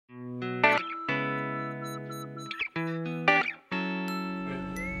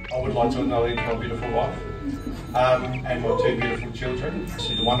I would like to acknowledge my beautiful wife and my two beautiful children.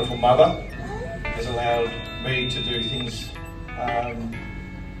 She's a wonderful mother, has allowed me to do things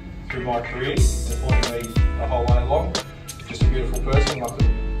through my career, supporting me the whole way along. Just a beautiful person. I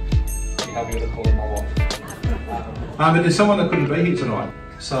couldn't be happier to call her my wife. But there's someone that couldn't be here tonight,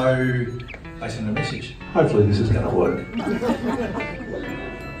 so they sent a message. Hopefully this is going to work. Here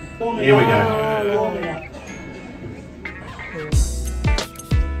we go. Oh my God! Oh my God!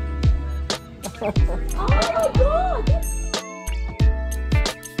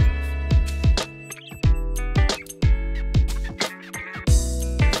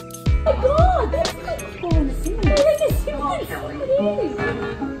 That's like Paullina singing. This is so Kelly.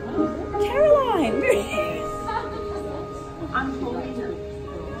 Caroline! I'm Paullina.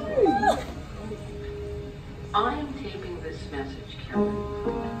 I am taping this message, Kelly,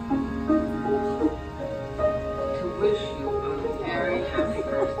 to wish you a very happy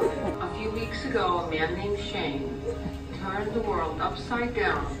birthday. A few weeks ago, a man named Shane turned the world upside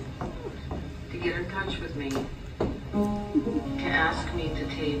down to get in touch with me, to ask me to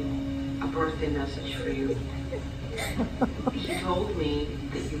tape a birthday message for you. He told me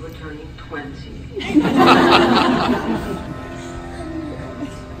that you were turning 20.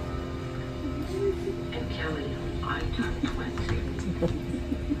 And Kelly, I turned 20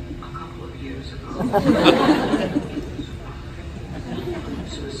 a couple of years ago.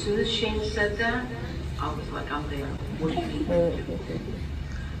 So as soon as Shane said that, I was like, I'm there. What do you need me to do?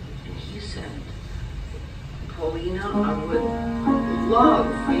 And he said, Paullina, I would love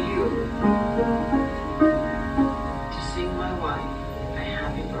for you to sing my wife a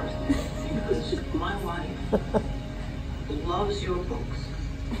happy birthday, because my wife loves your books.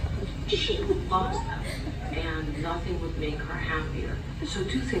 She loves them, and nothing would make her happier. So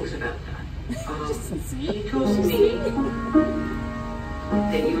two things about that. He told me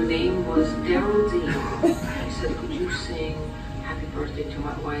that your name was Geraldine. He said, could you sing happy birthday to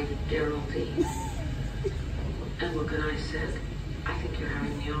my wife, Geraldine? And look, and I said, I think you're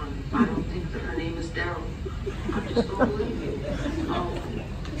having me on. I don't think that her name is Daryl. I'm just going to believe you. Oh,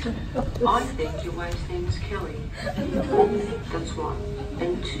 I think your wife's name is Kelly. That's one.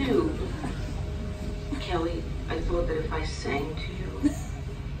 And two, Kelly, I thought that if I sang to you,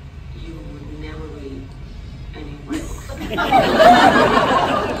 you would never read any of my books. So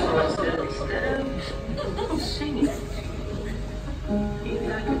I said, instead of singing to you, maybe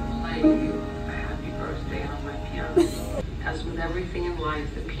I could play you a happy birthday on my piano. As with everything in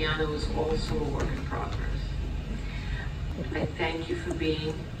life, the piano is also a work in progress. I thank you for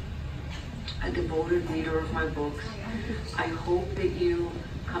being a devoted reader of my books. I hope that you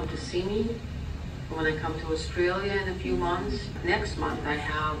come to see me when I come to Australia in a few months. Next month I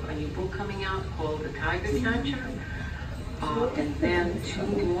have a new book coming out called The Tiger Catcher, and then two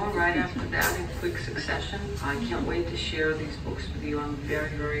more right after that in quick succession. I can't wait to share these books with you. I'm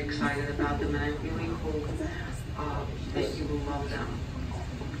very, very excited about them, and I really hope that you will love them.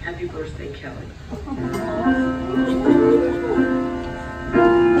 Happy birthday, Kelly.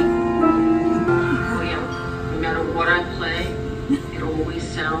 Oh yeah, no matter what I play, it always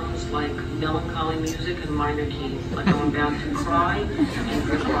sounds like melancholy music in minor key, like I'm about to cry and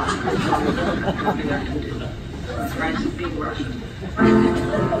drink vodka. Nothing I can do. Price of being Russian.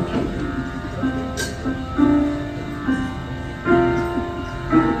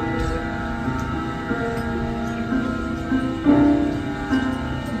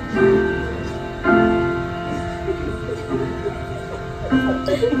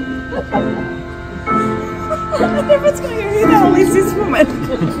 Everyone's going to go, who the hell is this woman?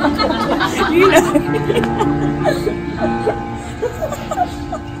 You know.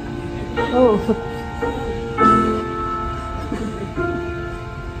 Oh.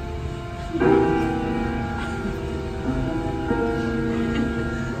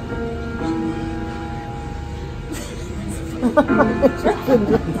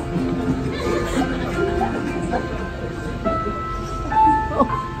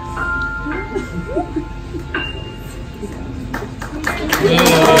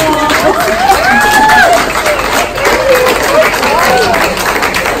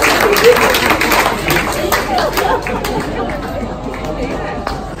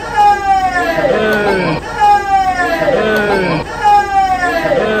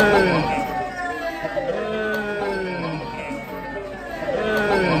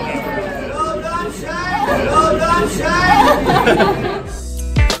 Well done, Shane!